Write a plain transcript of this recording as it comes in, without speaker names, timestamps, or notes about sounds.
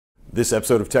This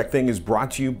episode of TekThing is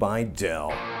brought to you by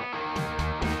Dell.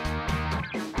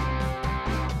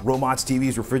 Robots,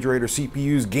 TVs, refrigerators,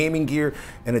 CPUs, gaming gear,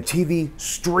 and a TV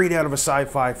straight out of a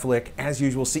sci-fi flick. As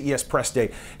usual, CES Press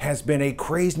Day has been a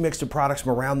crazed mix of products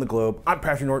from around the globe. I'm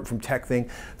Patrick Norton from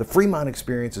TekThing. The Fremont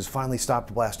experience has finally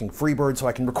stopped blasting Freebird so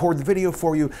I can record the video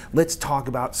for you. Let's talk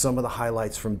about some of the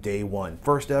highlights from day one.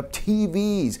 First up,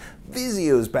 TVs.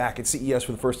 Vizio's back at CES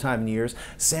for the first time in years.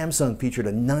 Samsung featured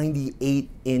a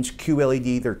 98-inch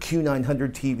QLED, their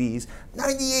Q900 TVs.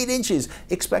 98 inches!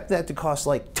 Expect that to cost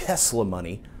like Tesla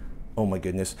money. Oh my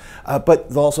goodness. But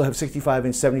they'll also have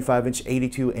 65-inch, 75-inch,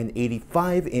 82 and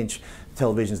 85-inch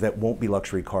televisions that won't be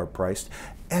luxury car priced.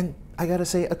 And I gotta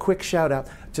say a quick shout out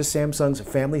to Samsung's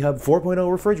Family Hub 4.0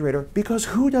 refrigerator, because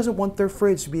who doesn't want their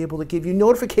fridge to be able to give you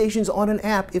notifications on an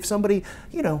app if somebody,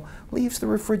 leaves the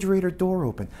refrigerator door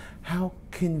open? How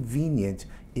convenient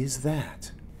is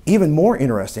that? Even more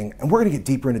interesting, and we're gonna get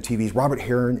deeper into TVs, Robert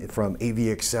Heron from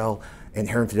AVXL and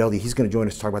Heron Fidelity, he's going to join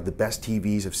us to talk about the best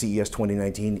TVs of CES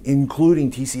 2019, including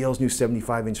TCL's new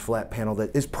 75-inch flat panel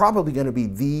that is probably going to be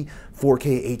the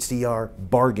 4K HDR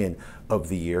bargain of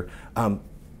the year.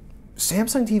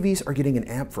 Samsung TVs are getting an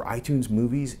app for iTunes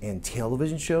movies and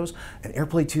television shows, and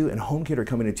AirPlay 2 and HomeKit are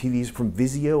coming to TVs from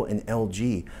Vizio and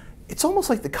LG. It's almost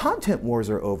like the content wars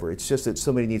are over. It's just that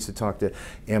somebody needs to talk to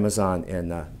Amazon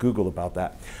and Google about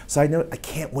that. Side note, I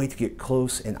can't wait to get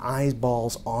close and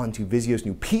eyeballs onto Vizio's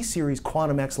new P-Series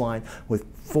Quantum X line with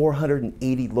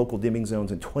 480 local dimming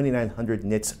zones and 2,900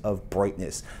 nits of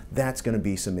brightness. That's going to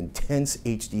be some intense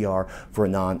HDR for a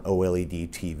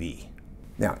non-OLED TV.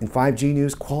 Now, in 5G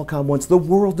news, Qualcomm wants the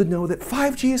world to know that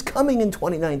 5G is coming in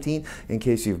 2019, in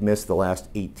case you've missed the last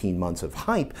 18 months of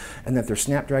hype, and that their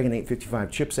Snapdragon 855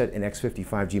 chipset and X50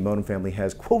 5G modem family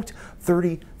has, quote,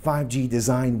 30 5G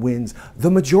design wins,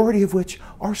 the majority of which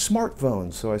are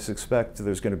smartphones. So I suspect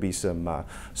there's going to be some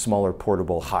smaller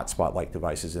portable hotspot-like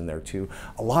devices in there too.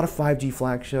 A lot of 5G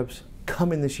flagships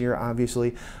coming this year,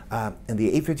 obviously, and the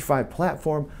 855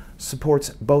 platform supports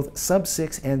both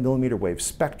sub-6 and millimeter wave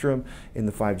spectrum in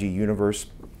the 5G universe.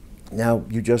 Now,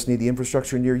 you just need the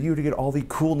infrastructure near you to get all the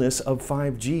coolness of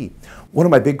 5G. One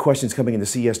of my big questions coming into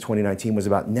CES 2019 was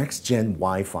about next-gen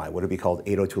Wi-Fi. Would it be called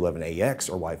 802.11ax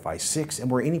or Wi-Fi 6?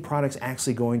 And were any products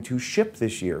actually going to ship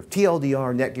this year?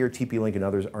 TLDR, Netgear, TP-Link, and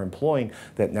others are employing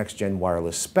that next-gen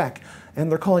wireless spec, and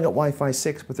they're calling it Wi-Fi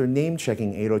 6, but they're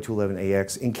name-checking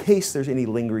 802.11ax in case there's any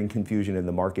lingering confusion in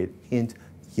the market. Hint,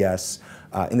 yes.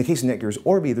 In the case of Netgear's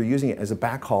Orbi, they're using it as a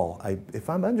backhaul. If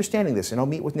I'm understanding this, and I'll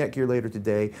meet with Netgear later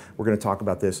today, we're going to talk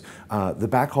about this, the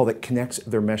backhaul that connects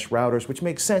their mesh routers, which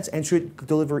makes sense and should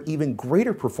deliver even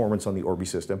greater performance on the Orbi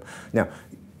system. Now,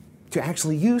 to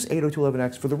actually use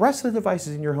 802.11ax for the rest of the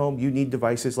devices in your home, you need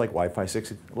devices like Wi-Fi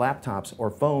 6 laptops or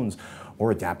phones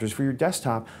or adapters for your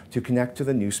desktop to connect to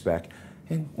the new spec.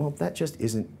 And, well, that just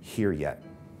isn't here yet.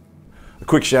 A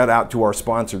quick shout out to our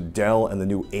sponsor Dell and the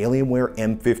new Alienware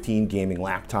M15 gaming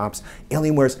laptops.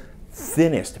 Alienware's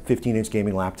thinnest 15-inch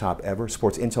gaming laptop ever,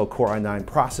 supports Intel Core i9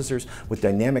 processors with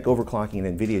dynamic overclocking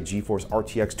and NVIDIA GeForce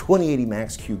RTX 2080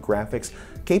 Max-Q graphics,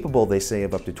 capable, they say,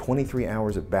 of up to 23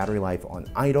 hours of battery life on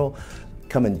idle.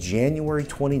 Coming January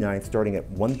 29th, starting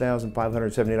at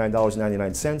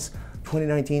 $1,579.99.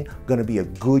 2019, going to be a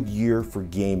good year for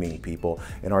gaming, people.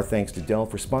 And our thanks to Dell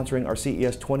for sponsoring our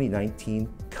CES 2019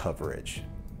 coverage.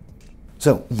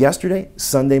 So yesterday,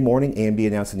 Sunday morning, AMD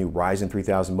announced the new Ryzen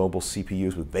 3000 mobile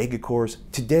CPUs with Vega cores.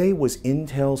 Today was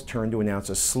Intel's turn to announce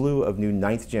a slew of new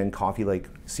 9th gen Coffee Lake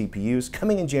CPUs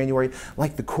coming in January,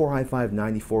 like the Core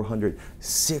i5-9400,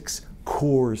 6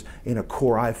 cores in a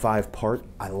Core i5 part.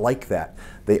 I like that.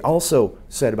 They also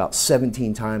said about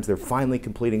 17 times they're finally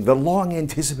completing the long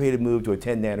anticipated move to a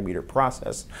 10 nanometer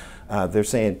process. They're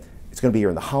saying it's going to be here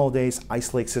in the holidays,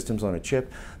 Ice Lake systems on a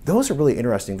chip. Those are really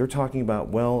interesting. They're talking about,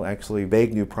 well, actually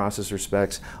vague new processor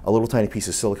specs, a little tiny piece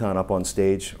of silicon up on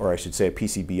stage, or I should say a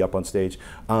PCB up on stage.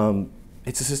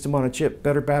 It's a system on a chip,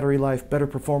 better battery life, better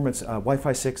performance,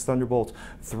 Wi-Fi 6, Thunderbolt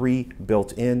 3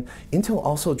 built in. Intel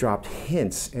also dropped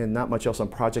hints and not much else on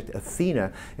Project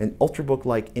Athena, an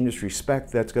Ultrabook-like industry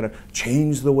spec that's going to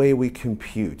change the way we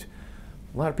compute.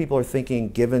 A lot of people are thinking,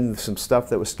 given some stuff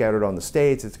that was scattered on the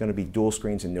stage, it's going to be dual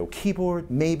screens and no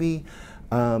keyboard, maybe.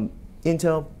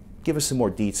 Intel, give us some more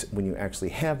deets when you actually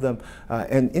have them.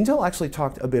 And Intel actually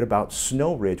talked a bit about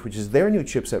Snow Ridge, which is their new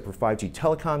chipset for 5G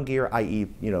telecom gear, i.e.,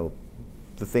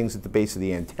 the things at the base of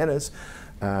the antennas.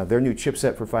 Their new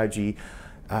chipset for 5G,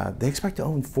 they expect to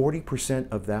own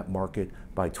 40% of that market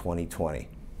by 2020.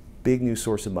 Big new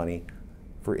source of money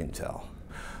for Intel.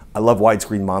 I love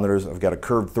widescreen monitors. I've got a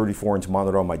curved 34-inch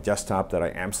monitor on my desktop that I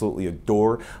absolutely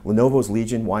adore. Lenovo's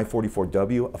Legion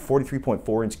Y44W, a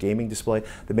 43.4-inch gaming display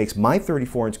that makes my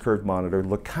 34-inch curved monitor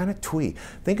look kind of twee.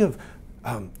 Think of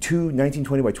two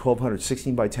 1920 by 1200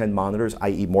 16 by 10 monitors,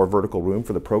 i.e. more vertical room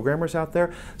for the programmers out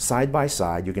there. Side by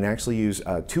side, you can actually use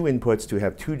two inputs to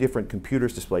have two different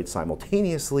computers displayed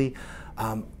simultaneously.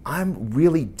 I'm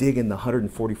really digging the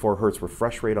 144 hertz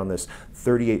refresh rate on this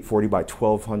 3840 by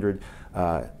 1200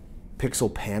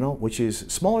 pixel panel, which is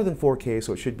smaller than 4K,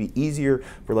 so it should be easier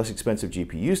for less expensive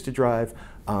GPUs to drive.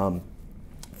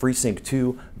 FreeSync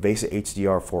 2, VESA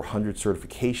HDR 400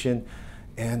 certification,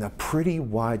 and a pretty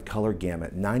wide color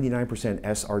gamut. 99%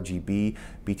 sRGB,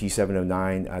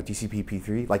 BT709,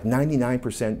 DCP-P3, like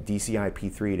 99%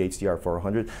 DCI-P3 at HDR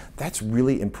 400. That's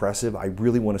really impressive. I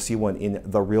really want to see one in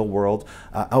the real world.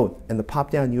 Oh, and the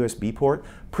pop-down USB port,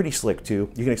 pretty slick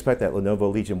too. You can expect that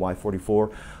Lenovo Legion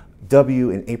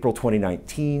Y44W in April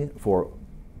 2019 for,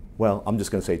 well, I'm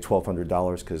just going to say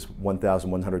 $1,200 because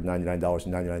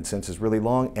 $1,199.99 is really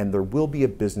long, and there will be a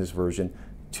business version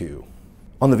too.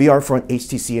 On the VR front,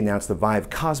 HTC announced the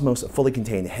Vive Cosmos, a fully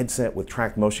contained headset with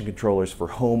tracked motion controllers for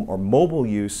home or mobile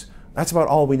use. That's about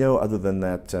all we know, other than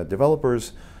that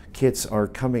developers' kits are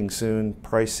coming soon.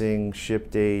 Pricing,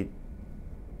 ship date,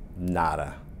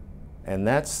 nada. And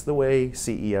that's the way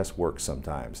CES works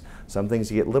sometimes. Some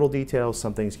things you get little details,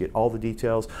 some things you get all the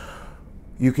details.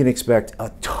 You can expect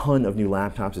a ton of new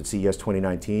laptops at CES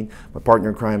 2019. My partner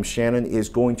in crime, Shannon, is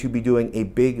going to be doing a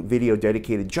big video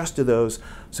dedicated just to those.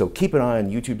 So keep an eye on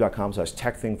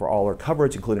youtube.com/TekThing for all our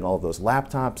coverage, including all of those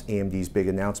laptops, AMD's big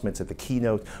announcements at the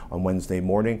keynote on Wednesday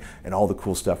morning, and all the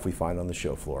cool stuff we find on the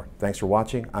show floor. Thanks for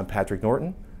watching. I'm Patrick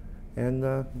Norton,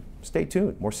 and stay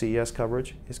tuned. More CES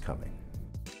coverage is coming.